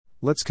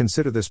Let's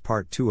consider this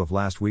part 2 of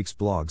last week's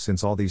blog,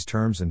 since all these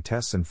terms and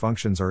tests and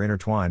functions are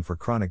intertwined for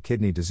chronic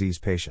kidney disease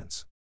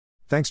patients.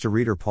 Thanks to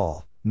reader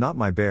Paul, not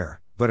my bear,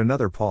 but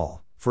another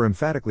Paul, for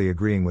emphatically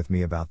agreeing with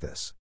me about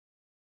this.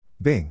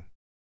 Bing.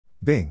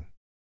 Bing.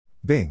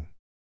 Bing.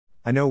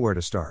 I know where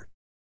to start.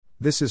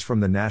 This is from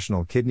the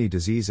National Kidney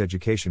Disease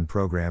Education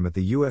Program at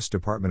the U.S.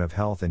 Department of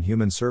Health and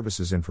Human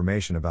Services.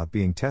 Information about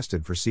being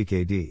tested for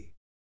CKD.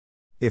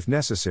 If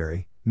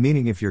necessary,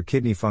 meaning if your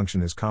kidney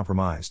function is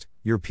compromised,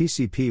 your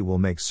PCP will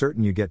make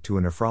certain you get to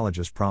a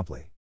nephrologist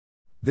promptly.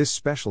 This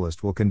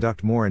specialist will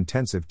conduct more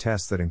intensive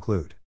tests that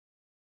include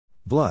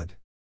blood.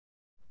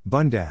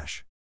 BUN-.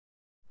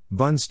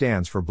 BUN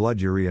stands for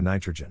blood urea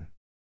nitrogen.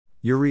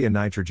 Urea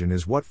nitrogen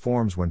is what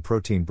forms when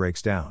protein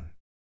breaks down.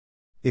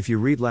 If you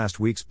read last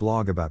week's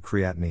blog about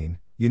creatinine,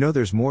 you know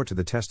there's more to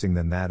the testing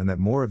than that, and that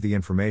more of the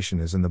information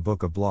is in the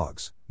book of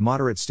blogs,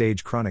 Moderate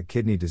Stage Chronic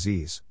Kidney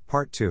Disease,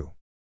 Part 2.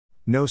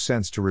 No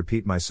sense to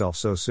repeat myself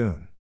so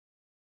soon.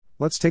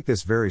 Let's take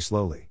this very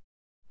slowly.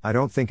 I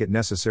don't think it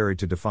necessary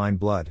to define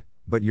blood,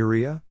 but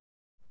urea?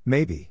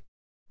 Maybe.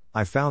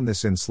 I found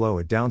this in Slow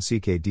It Down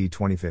CKD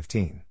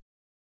 2015.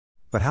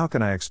 But how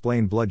can I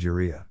explain blood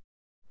urea?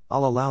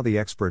 I'll allow the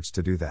experts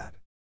to do that.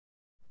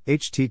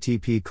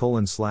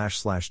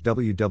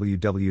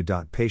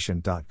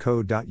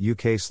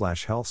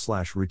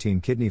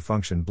 http://www.patient.co.uk/health/routine kidney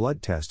function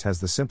blood test has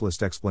the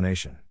simplest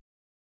explanation.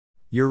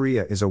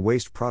 Urea is a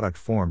waste product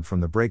formed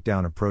from the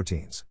breakdown of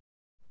proteins.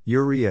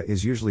 Urea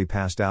is usually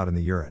passed out in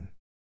the urine.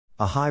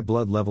 A high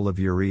blood level of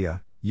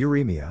urea,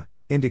 uremia,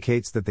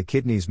 indicates that the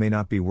kidneys may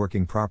not be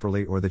working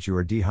properly or that you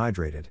are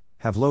dehydrated,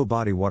 have low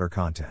body water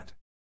content.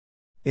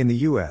 In the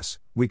US,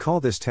 we call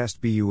this test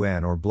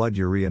BUN, or blood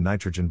urea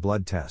nitrogen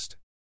blood test.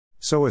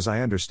 So as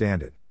I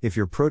understand it, if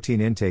your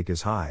protein intake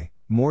is high,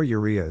 more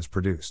urea is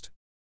produced.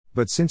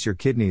 But since your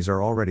kidneys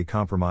are already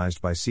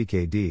compromised by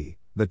CKD,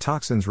 the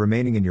toxins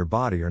remaining in your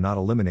body are not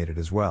eliminated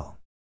as well.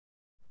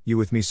 You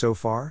with me so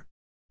far?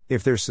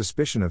 If there's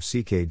suspicion of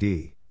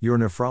CKD, your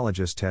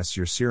nephrologist tests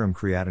your serum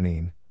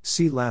creatinine,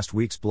 see last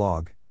week's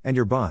blog, and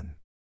your BUN.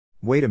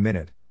 Wait a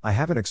minute, I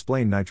haven't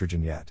explained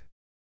nitrogen yet.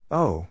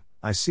 Oh,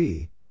 I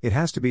see, it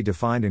has to be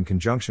defined in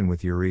conjunction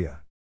with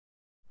urea.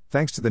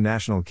 Thanks to the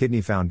National Kidney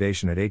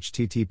Foundation at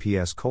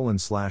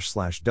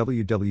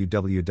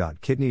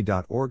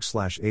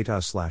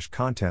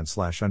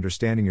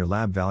https://www.kidney.org/ATA/content/understanding your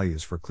lab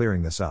values for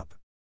clearing this up.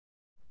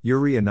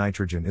 Urea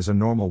nitrogen is a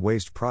normal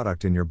waste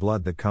product in your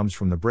blood that comes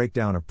from the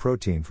breakdown of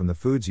protein from the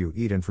foods you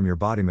eat and from your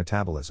body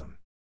metabolism.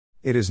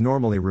 It is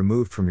normally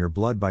removed from your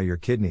blood by your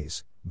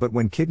kidneys, but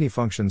when kidney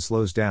function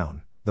slows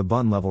down, the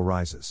BUN level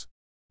rises.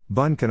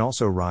 BUN can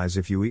also rise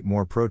if you eat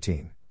more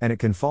protein, and it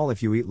can fall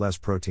if you eat less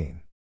protein.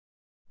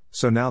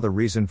 So now the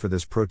reason for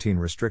this protein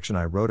restriction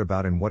I wrote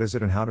about, and what is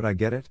it and how did I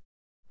get it?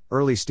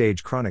 Early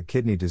stage chronic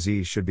kidney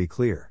disease should be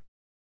clear.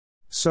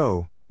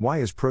 So, why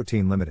is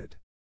protein limited?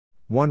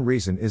 One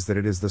reason is that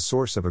it is the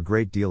source of a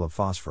great deal of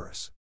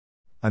phosphorus.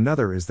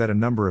 Another is that a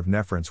number of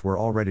nephrons were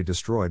already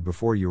destroyed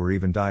before you were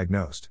even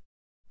diagnosed.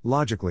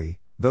 Logically,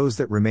 those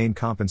that remain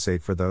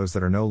compensate for those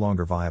that are no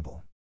longer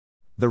viable.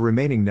 The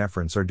remaining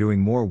nephrons are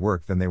doing more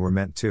work than they were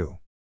meant to.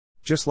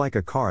 Just like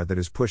a car that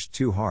is pushed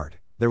too hard,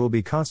 there will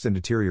be constant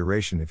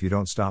deterioration if you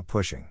don't stop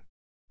pushing.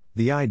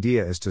 The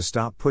idea is to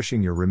stop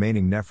pushing your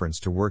remaining nephrons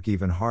to work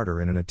even harder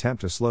in an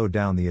attempt to slow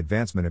down the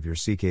advancement of your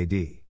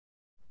CKD.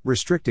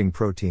 Restricting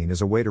protein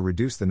is a way to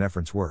reduce the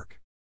nephrons'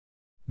 work.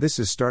 This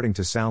is starting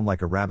to sound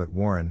like a rabbit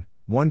warren,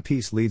 one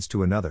piece leads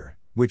to another,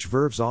 which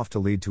verves off to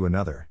lead to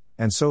another,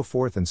 and so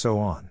forth and so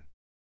on.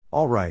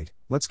 Alright,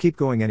 let's keep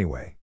going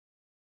anyway.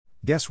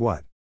 Guess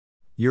what?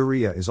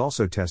 Urea is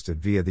also tested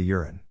via the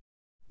urine.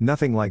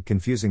 Nothing like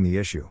confusing the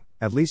issue,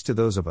 at least to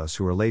those of us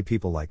who are lay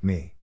people like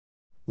me.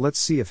 Let's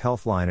see if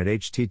Healthline at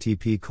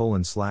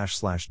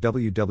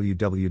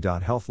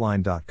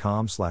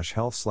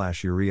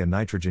http://www.healthline.com/health/urea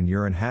nitrogen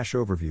urine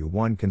 #overview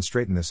 1 can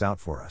straighten this out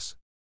for us.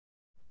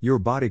 Your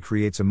body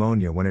creates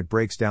ammonia when it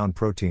breaks down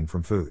protein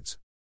from foods.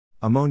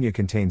 Ammonia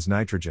contains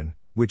nitrogen,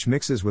 which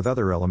mixes with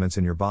other elements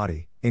in your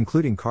body,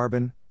 including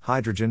carbon,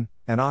 hydrogen,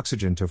 and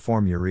oxygen to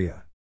form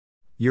urea.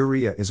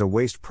 Urea is a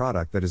waste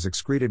product that is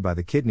excreted by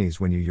the kidneys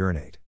when you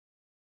urinate.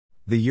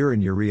 The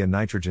urine urea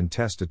nitrogen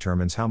test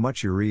determines how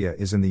much urea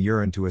is in the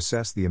urine to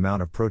assess the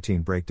amount of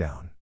protein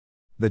breakdown.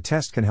 The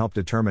test can help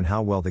determine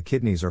how well the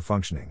kidneys are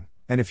functioning,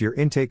 and if your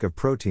intake of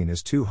protein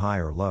is too high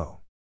or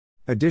low.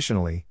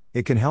 Additionally,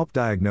 it can help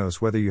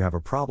diagnose whether you have a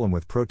problem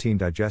with protein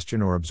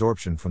digestion or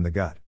absorption from the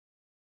gut.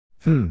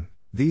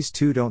 These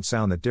two don't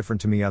sound that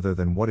different to me other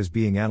than what is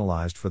being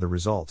analyzed for the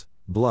result,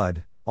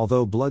 blood,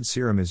 although blood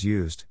serum is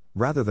used,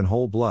 rather than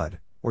whole blood,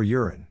 or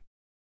urine.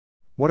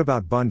 What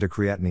about BUN to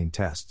creatinine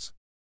tests?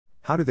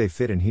 How do they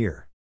fit in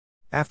here?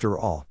 After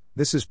all,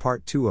 this is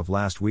part 2 of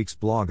last week's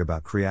blog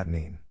about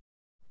creatinine.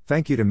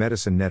 Thank you to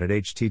MedicineNet at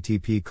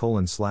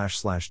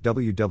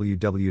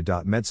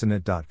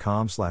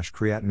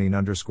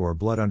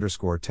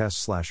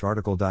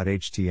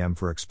http://www.medicinenet.com/creatinine_blood_test/article.htm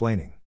for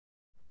explaining.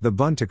 The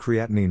bun to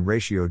creatinine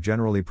ratio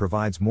generally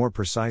provides more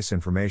precise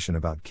information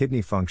about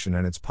kidney function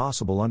and its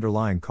possible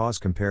underlying cause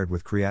compared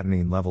with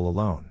creatinine level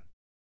alone.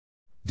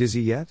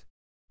 Dizzy yet?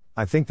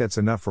 I think that's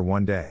enough for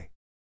one day.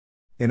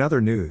 In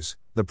other news,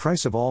 the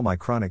price of all my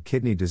chronic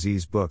kidney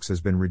disease books has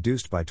been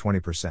reduced by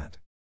 20%.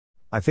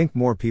 I think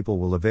more people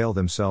will avail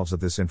themselves of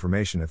this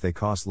information if they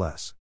cost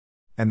less.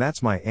 And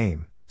that's my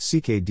aim,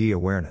 CKD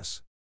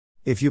awareness.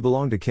 If you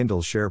belong to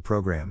Kindle's Share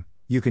program,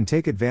 you can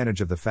take advantage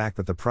of the fact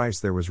that the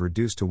price there was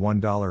reduced to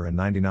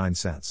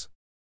 $1.99.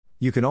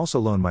 You can also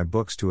loan my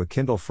books to a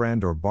Kindle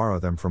friend or borrow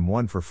them from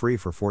one for free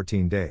for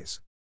 14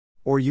 days.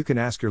 Or you can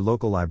ask your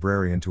local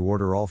librarian to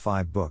order all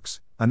 5 books,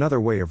 another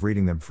way of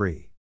reading them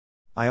free.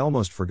 I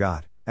almost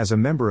forgot, as a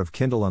member of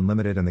Kindle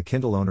Unlimited and the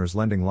Kindle Owners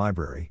Lending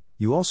Library,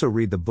 you also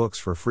read the books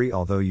for free,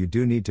 although you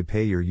do need to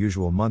pay your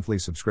usual monthly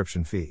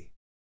subscription fee.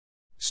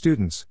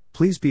 Students,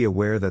 please be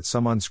aware that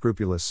some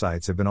unscrupulous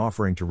sites have been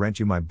offering to rent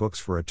you my books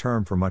for a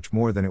term for much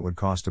more than it would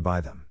cost to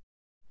buy them.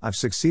 I've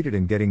succeeded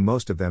in getting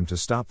most of them to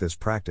stop this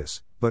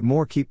practice, but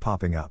more keep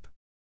popping up.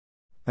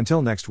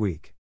 Until next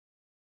week.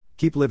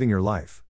 Keep living your life.